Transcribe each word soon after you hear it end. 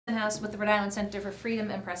Stenhouse with the Rhode Island Center for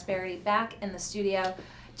Freedom and Prosperity back in the studio.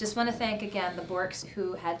 Just want to thank again the Borks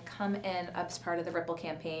who had come in as part of the Ripple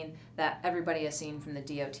campaign that everybody has seen from the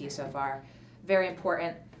DOT so far. Very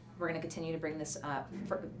important. We're going to continue to bring this up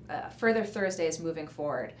for further Thursdays moving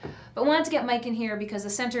forward. But wanted to get Mike in here because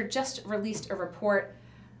the center just released a report,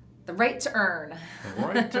 The Right to Earn. The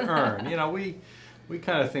right to earn. You know, we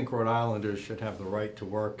kind of think Rhode Islanders should have the right to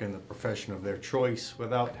work in the profession of their choice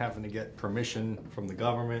without having to get permission from the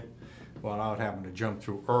government, without having to jump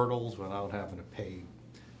through hurdles, without having to pay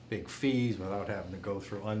big fees, without having to go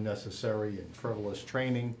through unnecessary and frivolous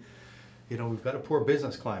training. You know, we've got a poor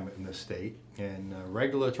business climate in this state, and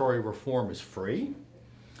regulatory reform is free.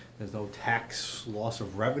 There's no tax loss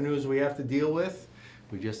of revenues we have to deal with.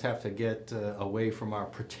 We just have to get away from our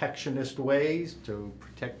protectionist ways to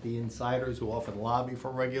protect the insiders who often lobby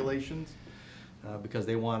for regulations because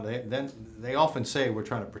they often say we're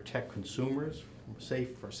trying to protect consumers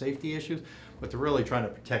for safety issues, but they're really trying to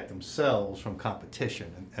protect themselves from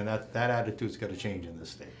competition, and that attitude's got to change in this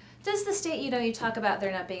state. Does the state, you know, you talk about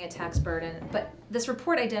there not being a tax burden, but this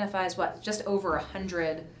report identifies what, just over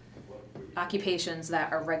 100 occupations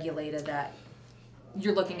that are regulated that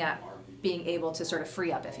you're looking at being able to sort of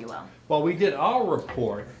free up, if you will? Well, we did our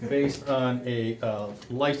report based on a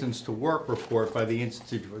license to work report by the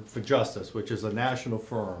Institute for Justice, which is a national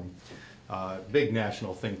firm, big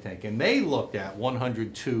national think tank, and they looked at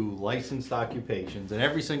 102 licensed occupations in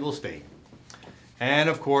every single state. And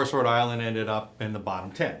of course, Rhode Island ended up in the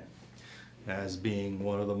bottom 10 as being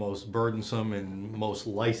one of the most burdensome and most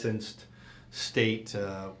licensed state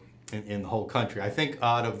in the whole country. I think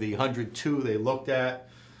out of the 102 they looked at,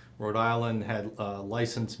 Rhode Island had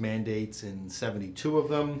license mandates in 72 of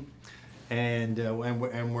them, and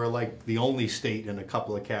we're like the only state in a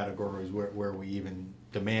couple of categories where we even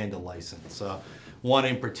demand a license. One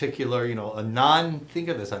in particular, you know, think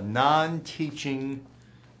of this, a non-teaching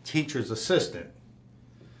teacher's assistant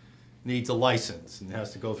needs a license and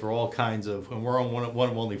has to go through all kinds of, and we're on one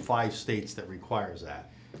of only 5 states that requires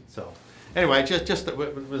that. So anyway,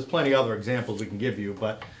 there's plenty of other examples we can give you,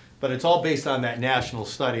 but it's all based on that national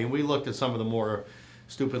study, and we looked at some of the more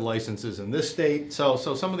stupid licenses in this state. So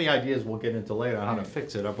some of the ideas we'll get into later on how to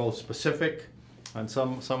fix it are both specific on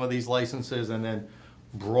some of these licenses and then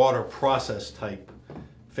broader process type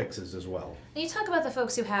fixes as well. And you talk about the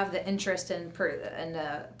folks who have the interest in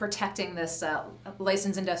protecting this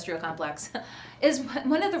licensed industrial complex. Is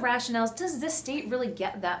one of the rationales, does this state really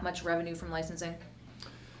get that much revenue from licensing?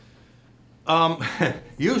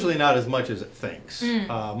 Usually not as much as it thinks.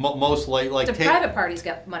 Most like the private parties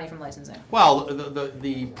get money from licensing. Well,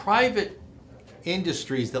 the private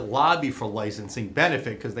industries that lobby for licensing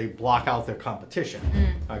benefit because they block out their competition.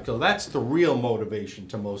 So that's the real motivation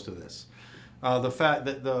to most of this. The fact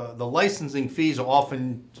that the licensing fees are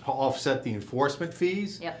often to offset the enforcement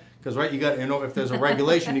fees. Yep. Because right, you got, you know, if there's a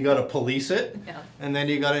regulation, you got to police it, and then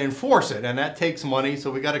you got to enforce it, and that takes money.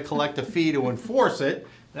 So we got to collect a fee to enforce it.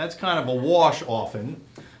 That's kind of a wash often,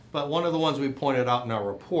 but one of the ones we pointed out in our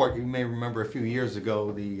report, you may remember a few years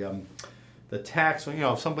ago, the tax, you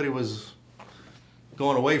know, if somebody was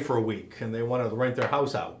going away for a week and they wanted to rent their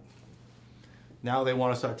house out, now they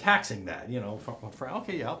want to start taxing that, you know,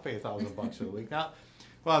 okay, yeah, I'll pay $1,000 for the week. Now,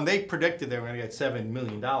 well, and they predicted they were going to get $7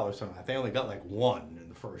 million from that. They only got like 1 in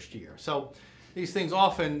the first year. So these things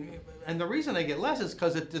often, and the reason they get less is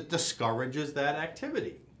because it discourages that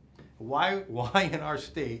activity. Why in our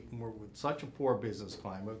state, with such a poor business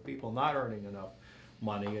climate, people not earning enough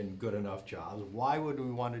money and good enough jobs, why would we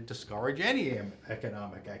want to discourage any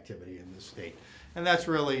economic activity in this state? And that's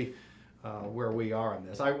really where we are on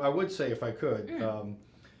this. I would say, if I could,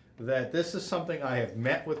 that this is something I have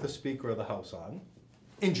met with the Speaker of the House on,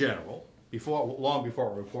 in general, long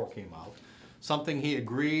before a report came out. Something he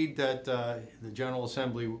agreed that the General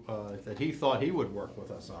Assembly, that he thought he would work with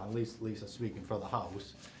us on, at least speaking for the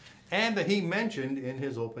House. And that he mentioned in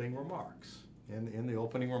his opening remarks. In the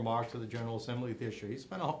opening remarks of the General Assembly this year, he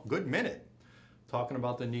spent a good minute talking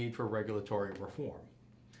about the need for regulatory reform.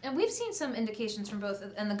 And we've seen some indications from both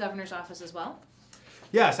in the governor's office as well.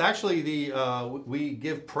 Yes, actually, we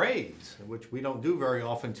give praise, which we don't do very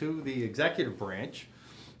often, to the executive branch.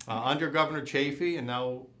 Under Governor Chafee, and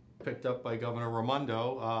now picked up by Governor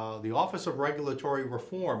Raimondo, the Office of Regulatory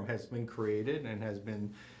Reform has been created and has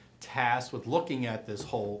been tasked with looking at this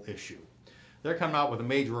whole issue. They're coming out with a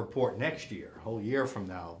major report next year, a whole year from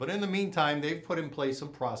now. But in the meantime, they've put in place some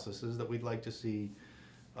processes that we'd like to see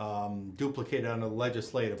duplicated on the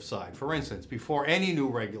legislative side. For instance, before any new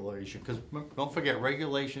regulation, because don't forget,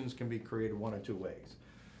 regulations can be created one of 2 ways.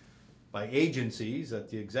 By agencies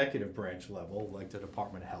at the executive branch level, like the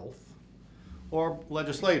Department of Health, or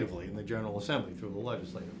legislatively in the General Assembly through the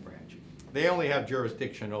legislative branch. They only have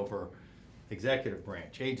jurisdiction over executive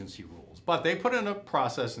branch agency rules. But they put in a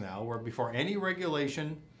process now where before any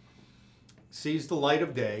regulation sees the light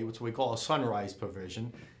of day, which we call a sunrise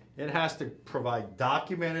provision, it has to provide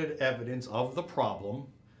documented evidence of the problem,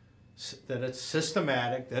 that it's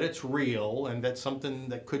systematic, that it's real, and that something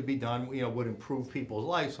that could be done, would improve people's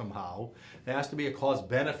lives somehow. There has to be a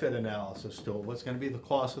cost-benefit analysis to it. What's going to be the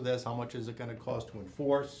cost of this? How much is it going to cost to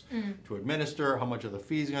enforce, to administer? How much are the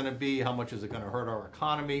fees going to be? How much is it going to hurt our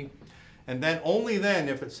economy? And then, only then,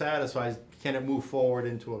 if it satisfies, can it move forward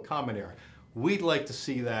into a common area. We'd like to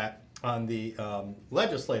see that on the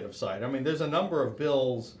legislative side. I mean, there's a number of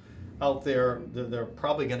bills out there that they're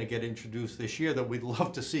probably going to get introduced this year that we'd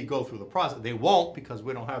love to see go through the process. They won't, because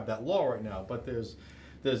we don't have that law right now. But there's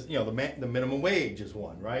the minimum wage is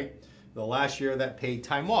one, right? The last year that paid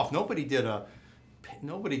time off. Nobody did a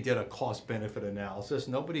cost-benefit analysis.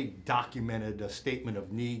 Nobody documented a statement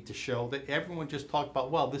of need to show that. Everyone just talked about,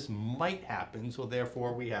 well, this might happen, so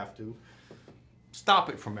therefore we have to stop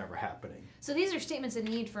it from ever happening. So these are statements of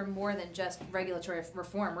need for more than just regulatory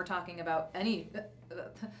reform. We're talking about any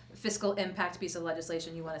fiscal impact piece of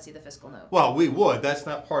legislation. You want to see the fiscal note. Well, we would. That's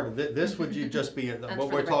not part of it. This would just be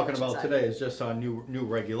what we're talking about side. today is just on new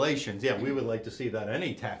regulations. Yeah, we would like to see that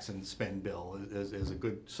any tax and spend bill is a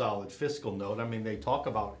good solid fiscal note. I mean, they talk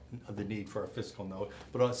about the need for a fiscal note,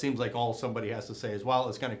 but it seems like all somebody has to say is, well,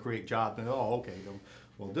 it's going to create jobs, and okay,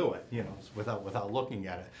 we'll do it, without looking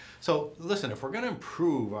at it. So listen, if we're going to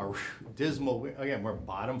improve our dismal, again, we're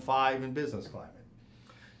bottom 5 in business climate.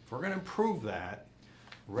 If we're going to improve that,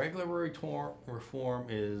 regulatory reform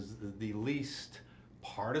is the least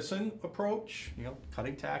partisan approach.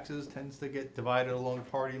 Cutting taxes tends to get divided along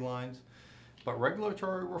party lines. But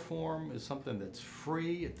regulatory reform is something that's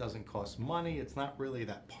free, it doesn't cost money, it's not really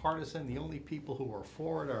that partisan. The only people who are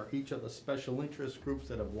for it are each of the special interest groups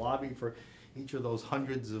that have lobbied for each of those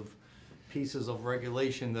hundreds of pieces of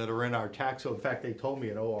regulation that are in our tax code. In fact, they told me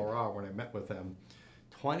at ORR when I met with them,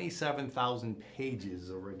 27,000 pages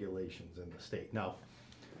of regulations in the state. Now,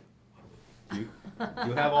 you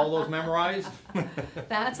have all those memorized?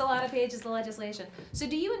 That's a lot of pages of legislation. So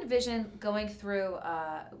do you envision going through,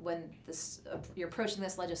 when you're approaching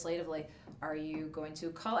this legislatively, are you going to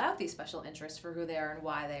call out these special interests for who they are and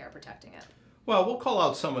why they are protecting it? Well, we'll call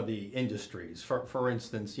out some of the industries. For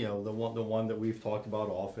instance, the one that we've talked about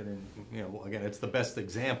often, and again, it's the best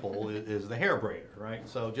example is the hair braider, right?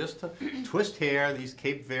 So just to twist hair, it's a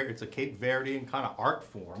Cape Verdean kind of art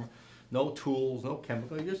form. No tools, no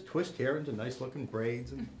chemical. You just twist hair into nice-looking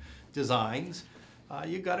braids and designs.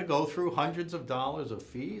 You got to go through hundreds of dollars of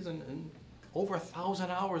fees and over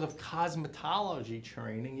 1,000 hours of cosmetology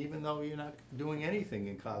training, even though you're not doing anything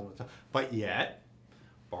in cosmetology. But yet,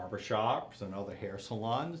 barbershops and other hair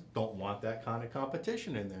salons don't want that kind of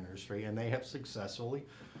competition in the industry, and they have successfully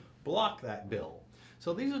blocked that bill.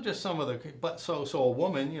 So these are just some of the, so a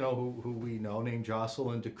woman, who we know named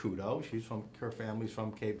Jocelyn DeCudo, her family's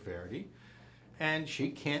from Cape Verde, and she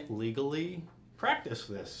can't legally practice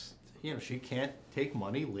this. She can't take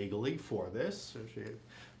money legally for this.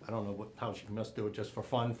 I don't know how she must do it just for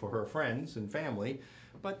fun for her friends and family,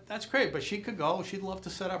 but that's great. But she could go, she'd love to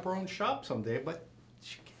set up her own shop someday, but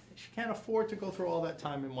she can't afford to go through all that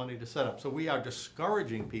time and money to set up. So we are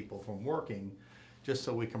discouraging people from working just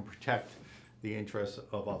so we can protect the interests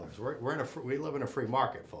of others. We live in a free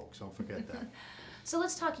market, folks. Don't forget that. So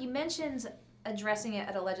let's talk. You mentioned addressing it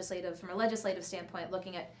from a legislative standpoint,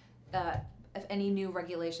 looking at if any new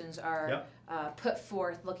regulations are put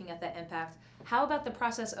forth, looking at that impact. How about the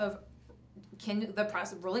process of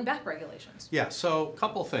rolling back regulations? Yeah. So a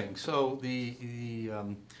couple things. So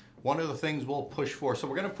one of the things we'll push for. So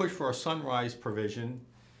we're going to push for a sunrise provision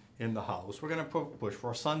in the House. We're going to push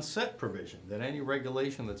for a sunset provision, that any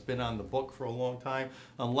regulation that's been on the book for a long time,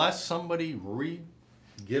 unless somebody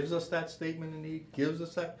gives us that statement of need, gives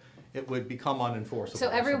us that, it would become unenforceable. So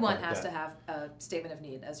everyone has to have a statement of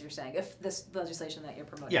need, as you're saying, if this legislation that you're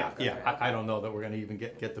promoting. I don't know that we're going to even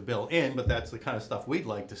get the bill in, but that's the kind of stuff we'd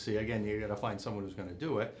like to see. Again, you got to find someone who's going to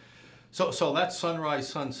do it. So that's sunrise,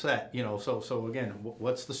 sunset, so again,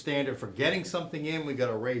 what's the standard for getting something in? We got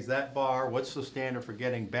to raise that bar. What's the standard for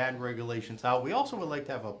getting bad regulations out? We also would like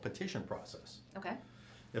to have a petition process. Okay.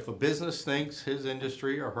 If a business thinks his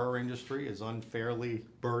industry or her industry is unfairly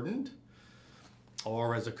burdened,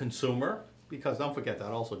 or as a consumer, because don't forget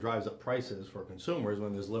that also drives up prices for consumers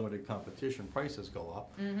when there's limited competition, prices go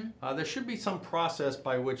up. Mm-hmm. There should be some process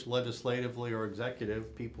by which legislatively or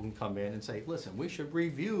executive people can come in and say, listen, we should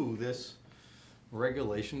review this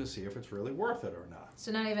regulation to see if it's really worth it or not.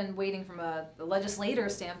 So not even waiting from the legislator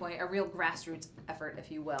standpoint, a real grassroots effort,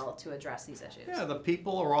 if you will, to address these issues. Yeah, the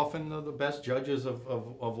people are often the best judges of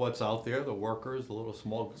what's out there, the workers, the little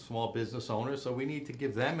small business owners, so we need to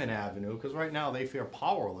give them an avenue, because right now they feel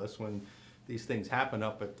powerless when these things happen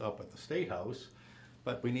up at the State House,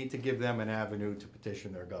 but we need to give them an avenue to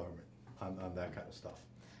petition their government on that kind of stuff.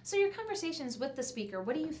 So your conversations with the speaker,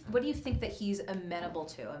 what do you think that he's amenable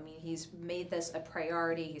to? I mean, he's made this a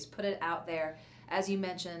priority. He's put it out there, as you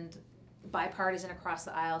mentioned, bipartisan across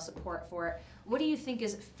the aisle support for it. What do you think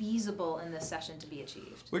is feasible in this session to be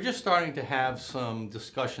achieved? We're just starting to have some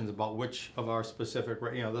discussions about which of our specific,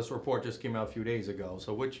 this report just came out a few days ago,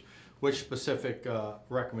 so which specific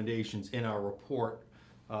recommendations in our report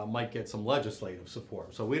might get some legislative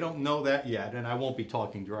support. So we don't know that yet, and I won't be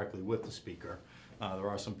talking directly with the speaker. There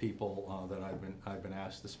are some people that I've been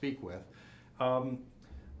asked to speak with,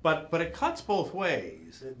 but it cuts both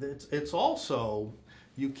ways. It's also,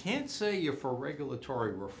 you can't say you're for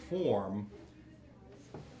regulatory reform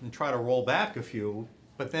and try to roll back a few,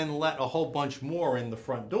 but then let a whole bunch more in the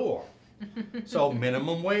front door. So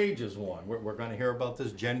minimum wage is one. We're going to hear about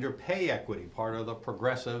this gender pay equity, part of the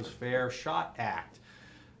Progressives Fair Shot Act.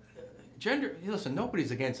 Listen,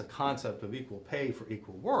 nobody's against the concept of equal pay for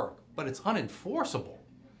equal work, but it's unenforceable.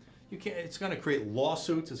 It's going to create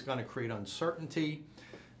lawsuits, it's going to create uncertainty.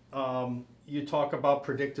 You talk about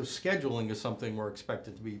predictive scheduling is something we're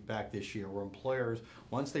expected to be back this year, where employers,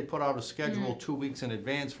 once they put out a schedule 2 weeks in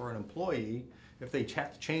advance for an employee, if they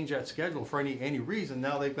have to change that schedule for any reason,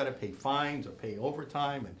 now they've got to pay fines or pay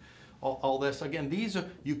overtime and all this. Again,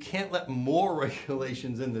 you can't let more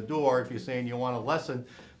regulations in the door if you're saying you want to lessen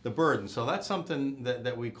the burden. So that's something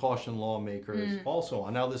that we caution lawmakers also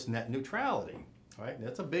on. Now this net neutrality, right?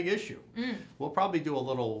 That's a big issue. We'll probably do a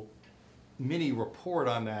little mini report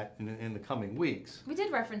on that in the coming weeks. We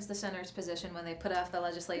did reference the center's position when they put forth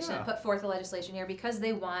the legislation here, because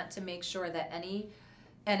they want to make sure that any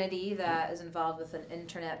entity that is involved with an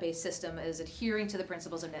internet-based system is adhering to the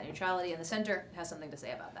principles of net neutrality, and the center has something to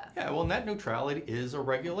say about that. Yeah, well, net neutrality is a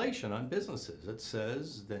regulation on businesses. It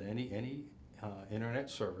says that any internet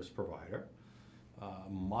service provider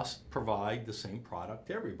must provide the same product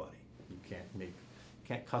to everybody. You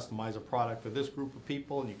can't customize a product for this group of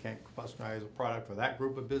people, and you can't customize a product for that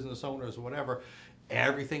group of business owners or whatever.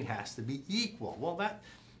 Everything has to be equal. Well,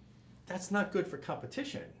 that's not good for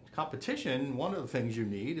competition. Competition, one of the things you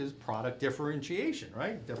need is product differentiation,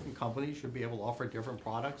 right? Different companies should be able to offer different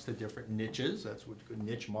products to different niches. That's what's good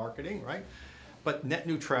niche marketing, right? But net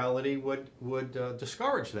neutrality would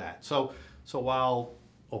discourage that. So while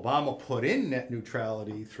Obama put in net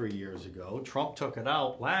neutrality 3 years ago, Trump took it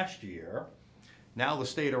out last year. Now the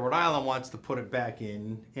state of Rhode Island wants to put it back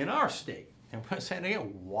in our state. And we're saying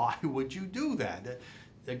again, why would you do that?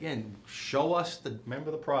 Again,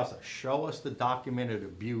 remember the process, show us the documented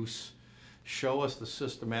abuse, show us the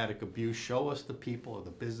systematic abuse, show us the people or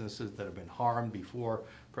the businesses that have been harmed before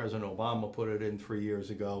President Obama put it in 3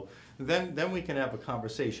 years ago. Then we can have a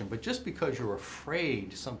conversation. But just because you're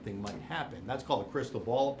afraid something might happen, that's called a crystal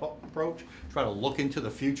ball approach, try to look into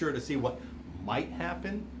the future to see what might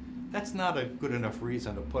happen, that's not a good enough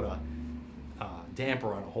reason to put a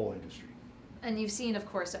damper on a whole industry. And you've seen, of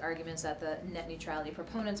course, the arguments that the net neutrality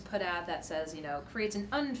proponents put out that says, creates an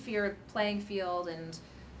unfair playing field and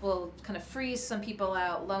will kind of freeze some people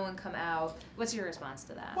out, low income out. What's your response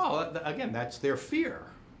to that? Well, again, that's their fear.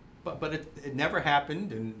 But it never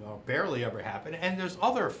happened, and barely ever happened. And there's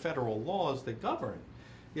other federal laws that govern.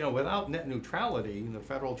 Without net neutrality, the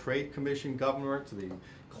Federal Trade Commission government, the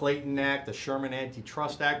Clayton Act, the Sherman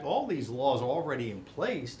Antitrust Act, all these laws are already in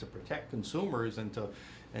place to protect consumers and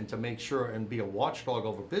to make sure and be a watchdog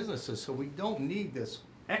over businesses. So we don't need this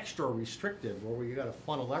extra restrictive where you got to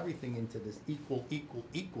funnel everything into this equal.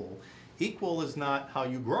 Equal is not how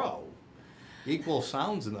you grow. Equal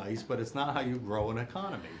sounds nice, but it's not how you grow an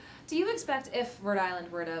economy. Do you expect, if Rhode Island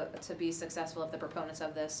were to be successful, if the proponents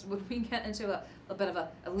of this, would we get into a bit of a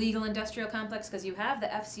legal industrial complex? Because you have the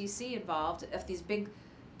FCC involved. If these big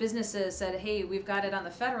businesses said, hey, we've got it on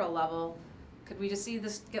the federal level, could we just see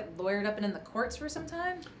this get lawyered up and in the courts for some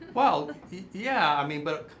time? Well, yeah, I mean,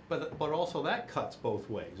 but also that cuts both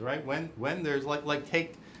ways, right? When there's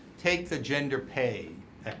take the gender pay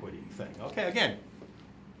equity thing. Okay, again,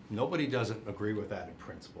 nobody doesn't agree with that in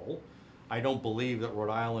principle. I don't believe that Rhode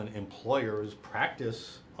Island employers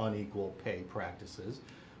practice unequal pay practices,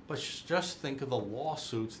 but just think of the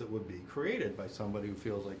lawsuits that would be created by somebody who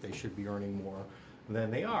feels like they should be earning more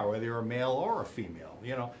than they are, whether you're a male or a female.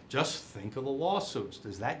 Just think of the lawsuits.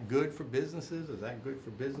 Is that good for businesses? Is that good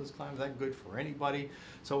for business clients? Is that good for anybody?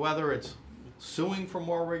 So whether it's suing for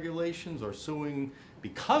more regulations or suing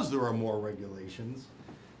because there are more regulations.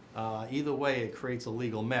 Either way, it creates a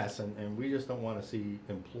legal mess, and we just don't want to see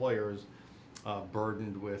employers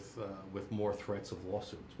burdened with more threats of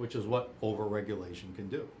lawsuits, which is what overregulation can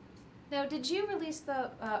do. Now, did you release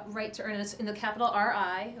the right to earn? It's in the capital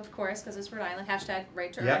RI, of course, because it's Rhode Island, hashtag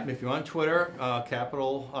right to earn. Yep, if you're on Twitter,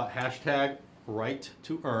 capital hashtag right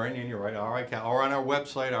to earn, and you're right, or on our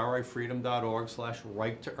website,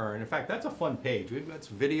 rifreedom.org/right to earn. In fact, that's a fun page. We've got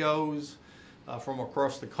videos from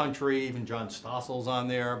across the country. Even John Stossel's on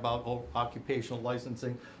there about occupational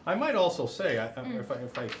licensing. I might also say,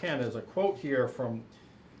 if I can, there's a quote here from,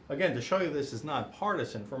 again, to show you this is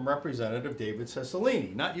nonpartisan, from Representative David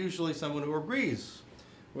Cicilline, not usually someone who agrees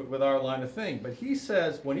with our line of thing, but he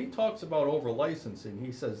says, when he talks about over-licensing,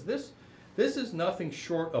 he says, this is nothing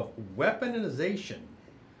short of weaponization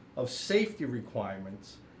of safety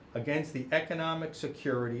requirements against the economic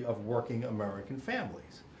security of working American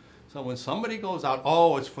families. So when somebody goes out,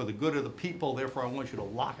 oh, it's for the good of the people, therefore I want you to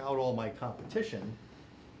lock out all my competition,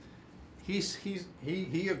 he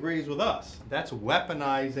agrees with us. That's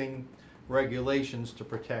weaponizing regulations to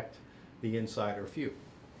protect the insider few.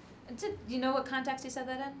 Do you know what context he said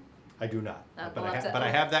that in? I do not, but we'll I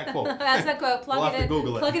have that quote. That's that quote. We'll have to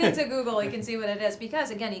Google it. Plug it into Google. You can see what it is, because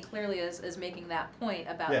again, he clearly is making that point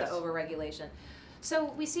about Yes. the overregulation.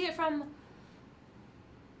 So we see it from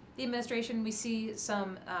the administration. We see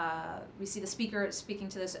the speaker speaking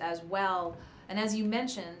to this as well. And as you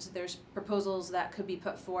mentioned, there's proposals that could be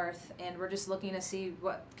put forth, and we're just looking to see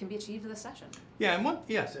what can be achieved this session. Yeah, and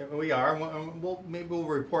yes, we are. Maybe we'll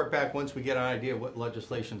report back once we get an idea what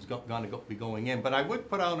legislation's going to be going in. But I would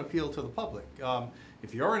put out an appeal to the public.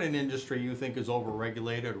 If you're in an industry you think is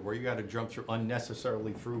overregulated, or where you got to jump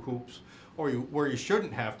unnecessarily through hoops, or where you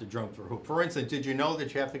shouldn't have to jump through hoops. For instance, did you know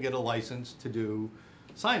that you have to get a license to do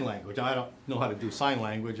sign language? I don't know how to do sign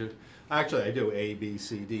language. Actually, I do A, B,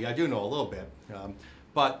 C, D. I do know a little bit.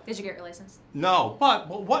 But did you get your license? No. But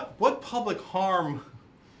what public harm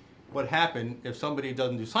would happen if somebody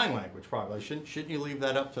doesn't do sign language properly? Shouldn't you leave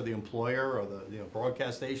that up to the employer or the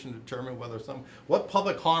broadcast station to determine whether what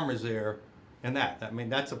public harm is there in that? I mean,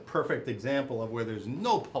 that's a perfect example of where there's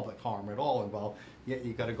no public harm at all involved. Yet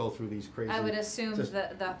you got to go through these crazy. I would assume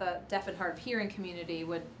that the deaf and hard of hearing community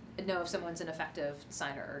would know if someone's an effective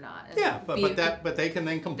signer or not. Yeah, but they can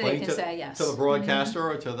then complain to the broadcaster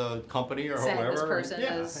or to the company or say whoever. This person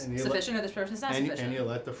is sufficient or this person is not sufficient. And you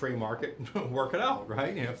let the free market work it out,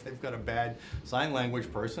 right? If they've got a bad sign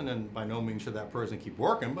language person, and by no means should that person keep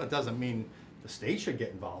working, but it doesn't mean the state should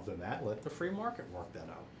get involved in that. Let the free market work that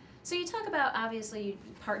out. So you talk about, obviously, you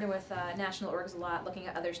partner with national orgs a lot, looking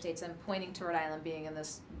at other states and pointing to Rhode Island being in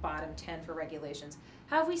this bottom 10 for regulations.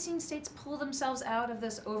 How have we seen states pull themselves out of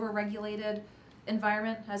this over-regulated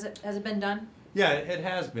environment? Has it been done? Yeah, it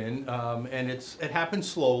has been, and it happens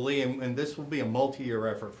slowly, and this will be a multi-year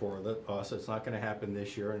effort for us. It's not going to happen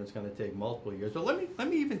this year, and it's going to take multiple years. But let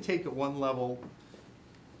me even take it one level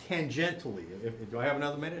tangentially. Do I have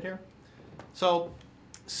another minute here? So,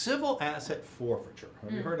 civil asset forfeiture.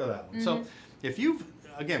 Have you heard of that one? Mm-hmm. So if you've,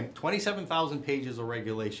 again, 27,000 pages of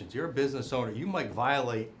regulations, you're a business owner, you might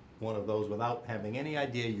violate one of those without having any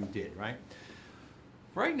idea you did, right?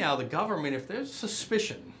 Right now, the government, if there's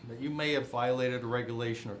suspicion that you may have violated a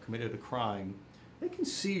regulation or committed a crime, they can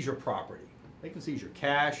seize your property. They can seize your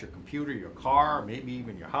cash, your computer, your car, maybe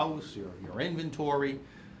even your house, your inventory.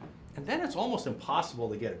 And then it's almost impossible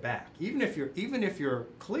to get it back, even if you're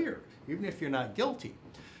cleared, even if you're not guilty.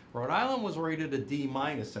 Rhode Island was rated a D-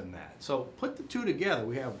 in that. So put the two together,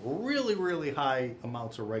 we have really, really high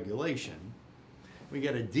amounts of regulation. We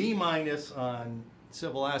get a D- on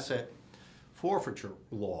civil asset forfeiture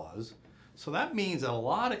laws. So that means that a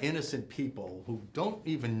lot of innocent people who don't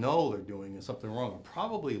even know they're doing something wrong are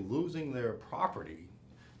probably losing their property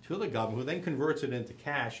to the government, who then converts it into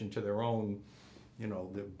cash into their own,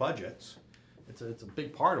 their budgets. It's a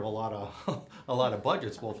big part of a lot of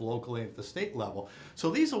budgets, both locally and at the state level. So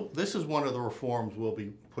this is one of the reforms we'll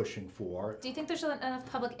be pushing for. Do you think there's enough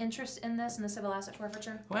public interest in this, in the civil asset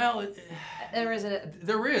forfeiture? Well, or is it?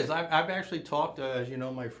 There is. I've actually talked, as you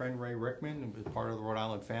know, my friend Ray Rickman, who's part of the Rhode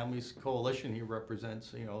Island Families Coalition. He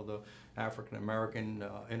represents, the African American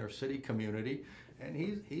inner city community, and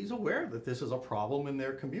he's aware that this is a problem in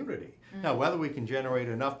their community. Mm-hmm. Now, whether we can generate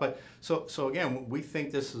enough, but so again, we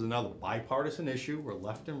think this is another bipartisan issue where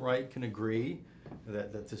left and right can agree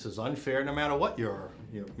that this is unfair, no matter what your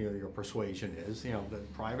persuasion is.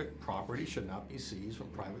 That private property should not be seized from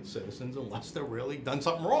private citizens unless they've really done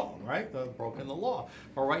something wrong, right? Broken the law.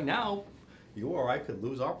 But right now, you or I could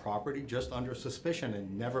lose our property just under suspicion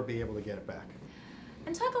and never be able to get it back.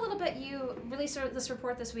 And talk a little bit, you released this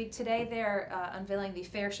report this week. Today they're unveiling the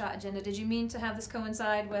Fair Shot agenda. Did you mean to have this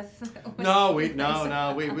coincide with? No, we've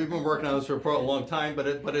been working on this report a long time, but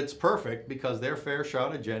it's perfect because their Fair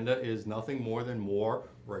Shot agenda is nothing more than more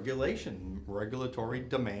regulation, regulatory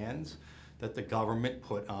demands that the government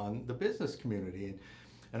put on the business community.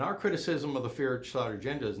 And our criticism of the Fair Shot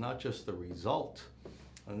agenda is not just the result,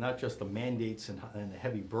 and not just the mandates and the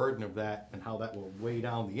heavy burden of that and how that will weigh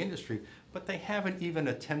down the industry, but they haven't even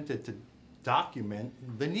attempted to document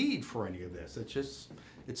the need for any of this.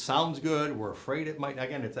 It sounds good. We're afraid it might,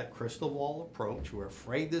 again, it's that crystal ball approach. We're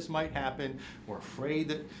afraid this might happen. We're afraid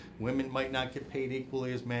that women might not get paid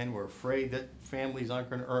equally as men. We're afraid that families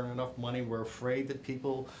aren't going to earn enough money. We're afraid that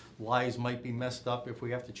people's lives might be messed up if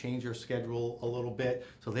we have to change our schedule a little bit.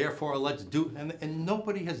 So therefore, let's do, and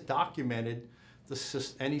nobody has documented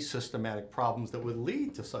any systematic problems that would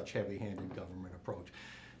lead to such heavy-handed government approach.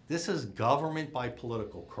 This is government by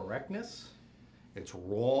political correctness. It's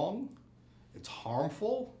wrong, it's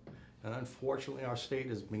harmful, and unfortunately our state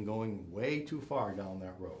has been going way too far down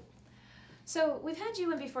that road. So we've had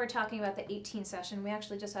you in before talking about the 18 session. We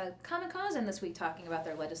actually just had Common Cause in this week talking about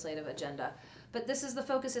their legislative agenda. But this is the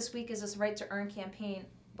focus this week, is this Right to Earn campaign.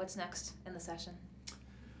 What's next in the session?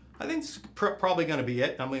 I think it's probably going to be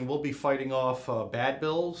it. I mean, we'll be fighting off bad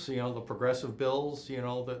bills, the progressive bills,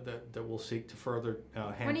 that will seek to further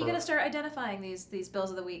hamper. When are you going to start identifying these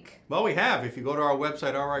bills of the week? Well, we have. If you go to our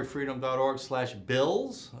website,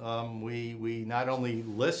 rifreedom.org/bills, we not only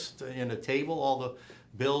list in a table all the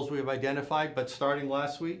bills we've identified, but starting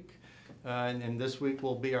last week, and this week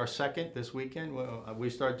will be our second, this weekend,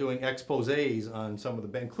 we start doing exposés on some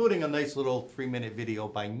of the, including a nice little 3-minute video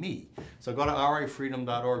by me. So go to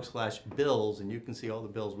rifreedom.org/bills and you can see all the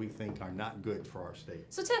bills we think are not good for our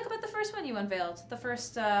state. So talk about the first one you unveiled, the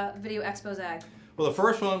first video exposé. Well, the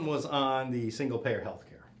first one was on the single-payer health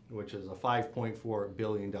care, which is a $5.4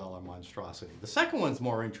 billion monstrosity. The second one's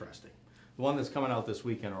more interesting. The one that's coming out this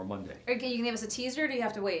weekend or Monday. Okay, you can give us a teaser, or do you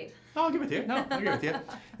have to wait? No, I'll give it to you. No, I'll give it to you.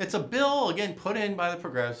 It's a bill, again, put in by the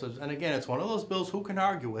progressives. And again, it's one of those bills, who can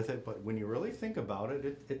argue with it? But when you really think about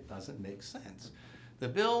it, it doesn't make sense. The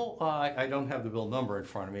bill, I don't have the bill number in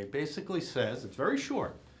front of me. It basically says, it's very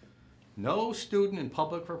short, no student in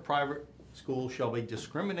public or private school shall be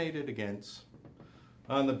discriminated against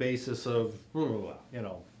on the basis of,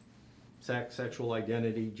 sex, sexual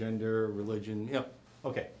identity, gender, religion,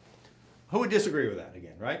 okay. Who would disagree with that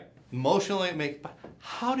again, right? Emotionally, it makes, but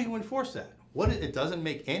how do you enforce that? It doesn't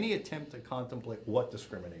make any attempt to contemplate what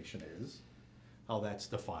discrimination is, how that's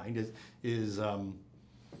defined. Is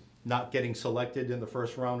not getting selected in the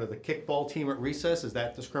first round of the kickball team at recess, is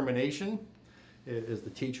that discrimination? Is the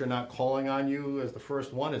teacher not calling on you as the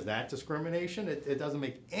first one, is that discrimination? It doesn't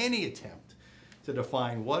make any attempt to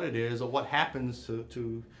define what it is or what happens to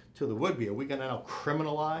the would-be. Are we going to now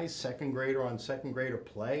criminalize second grader on second grader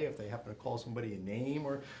play if they happen to call somebody a name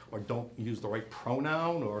or don't use the right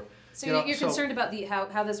pronoun? Or so you're concerned about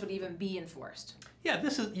how this would even be enforced? Yeah,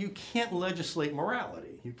 you can't legislate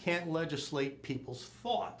morality. You can't legislate people's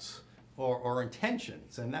thoughts or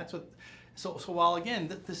intentions, and that's what. So while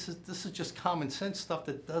again this is just common sense stuff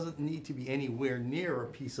that doesn't need to be anywhere near a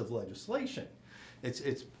piece of legislation. It's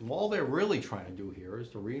all they're really trying to do here is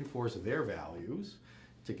to reinforce their values,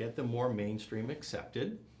 to get them more mainstream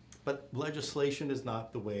accepted, but legislation is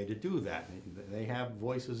not the way to do that. They have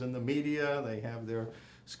voices in the media, they have their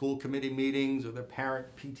school committee meetings or their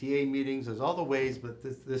parent PTA meetings, there's other ways, but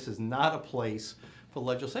this is not a place for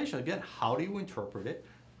legislation. Again, how do you interpret it?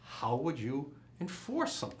 How would you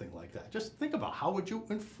enforce something like that? Just think about, how would you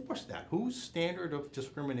enforce that? Whose standard of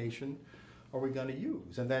discrimination are we going to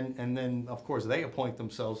use? And then of course they appoint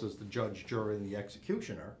themselves as the judge, jury, and the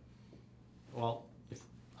executioner. Well,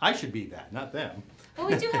 I should be that, not them. Well,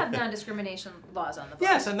 we do have non-discrimination laws on the books.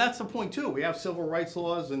 Yes, and that's the point too. We have civil rights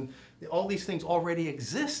laws, and all these things already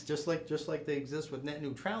exist, just like they exist with net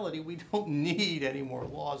neutrality. We don't need any more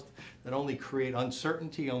laws that only create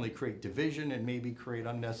uncertainty, only create division, and maybe create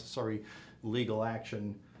unnecessary legal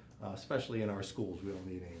action, especially in our schools. We don't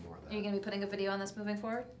need any more of that. Are you going to be putting a video on this moving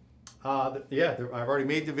forward? Yeah, I've already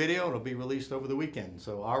made the video. It'll be released over the weekend.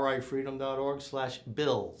 So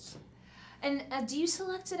rifreedom.org/bills. And do you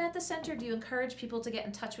select it at the center? Do you encourage people to get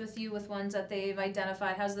in touch with you with ones that they've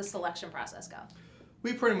identified? How's the selection process go?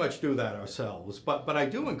 We pretty much do that ourselves, but I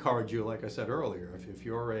do encourage you, like I said earlier, if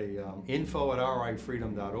you're a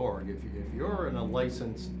info@rifreedom.org, if you're in a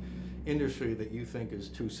licensed industry that you think is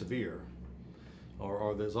too severe,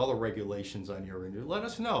 or there's other regulations on your industry, let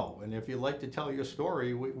us know. And if you'd like to tell your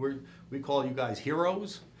story, we call you guys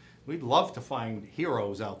heroes. We'd love to find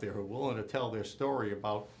heroes out there who are willing to tell their story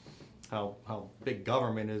about how big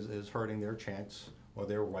government is hurting their chance or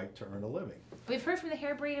their right to earn a living. We've heard from the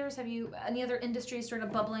hair breeders. Have you any other industries sort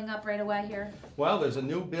of bubbling up right away here? Well, there's a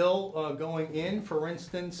new bill going in, for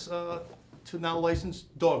instance, to now license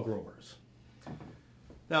dog groomers.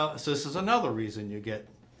 Now, so this is another reason you get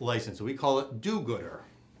licensed. We call it do-gooder.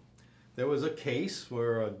 There was a case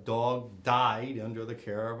where a dog died under the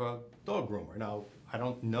care of a dog groomer. Now, I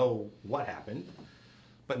don't know what happened,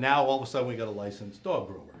 but now all of a sudden we got to license dog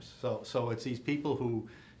groomers. So it's these people who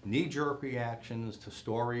knee-jerk reactions to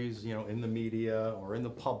stories, you know, in the media or in the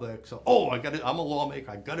public. So, oh, I'm a lawmaker.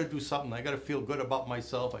 I got to do something. I got to feel good about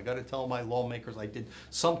myself. I got to tell my lawmakers I did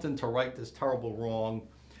something to right this terrible wrong.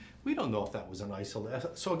 We don't know if that was an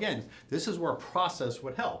isolation. So again, this is where a process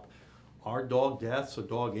would help. Are dog deaths or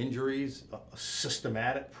dog injuries a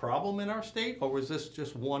systematic problem in our state, or was this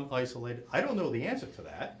just one isolated? I don't know the answer to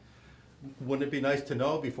that. Wouldn't it be nice to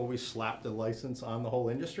know before we slap the license on the whole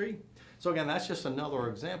industry? So again, that's just another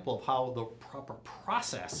example of how the proper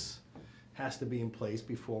process has to be in place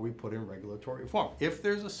before we put in regulatory reform. If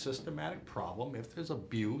there's a systematic problem, if there's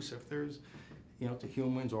abuse, if there's, you know, to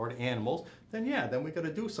humans or to animals, then yeah, then we got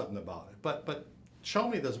to do something about it. But show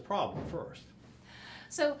me there's a problem first.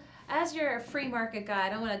 So as your free market guy, I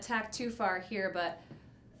don't want to tack too far here, but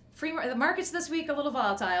the market's this week a little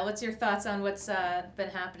volatile. What's your thoughts on what's been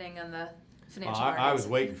happening on the financial markets? I was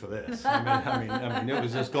waiting for this. I mean, it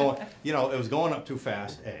was just going, you know, it was going up too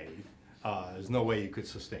fast, there's no way you could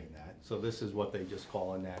sustain that. So this is what they just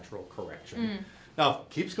call a natural correction. Now, if it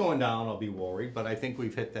keeps going down, I'll be worried, but I think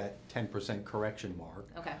we've hit that 10% correction mark.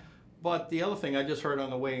 Okay. But the other thing I just heard on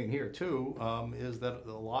the way in here too is that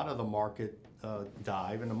a lot of the market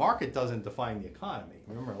dive, and the market doesn't define the economy.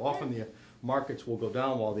 Remember, often the markets will go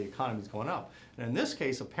down while the economy is going up. And in this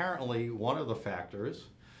case, apparently one of the factors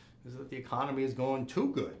is that the economy is going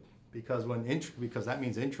too good, because because that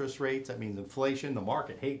means interest rates, that means inflation. The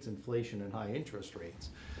market hates inflation and high interest rates.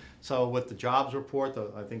 So with the jobs report,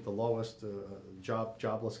 I think the lowest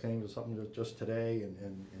jobless claims or something just today,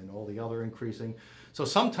 and all the other increasing. So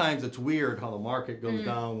sometimes it's weird how the market goes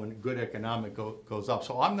down when good economic goes up.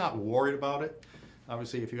 So I'm not worried about it.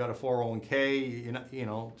 Obviously, if you got a 401k, you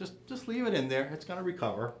know, just leave it in there. It's going to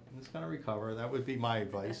recover. It's going to recover. That would be my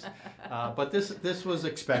advice. But this was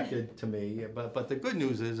expected to me. But the good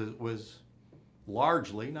news is it was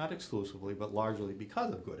largely, not exclusively, but largely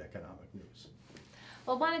because of good economic news.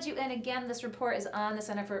 Well, wanted you, and again, this report is on the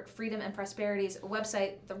Center for Freedom and Prosperity's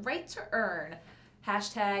website, The Right to Earn.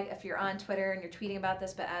 Hashtag if you're on Twitter and you're tweeting about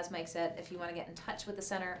this, but as Mike said, if you want to get in touch with the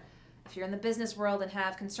center, if you're in the business world and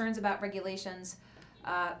have concerns about regulations,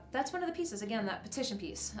 that's one of the pieces, again, that petition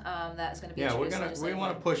piece that is going to be introduced. We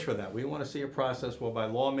want to push for that. We want to see a process whereby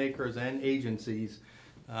lawmakers and agencies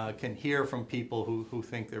can hear from people who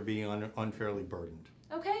think they're being unfairly burdened.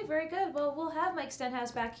 Okay, very good. Well, we'll have Mike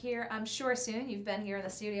Stenhouse back here, I'm sure, soon. You've been here in the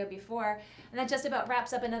studio before. And that just about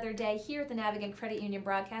wraps up another day here at the Navigant Credit Union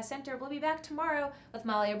Broadcast Center. We'll be back tomorrow with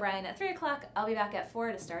Molly O'Brien at 3 o'clock. I'll be back at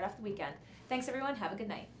 4 to start off the weekend. Thanks, everyone. Have a good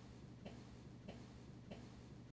night.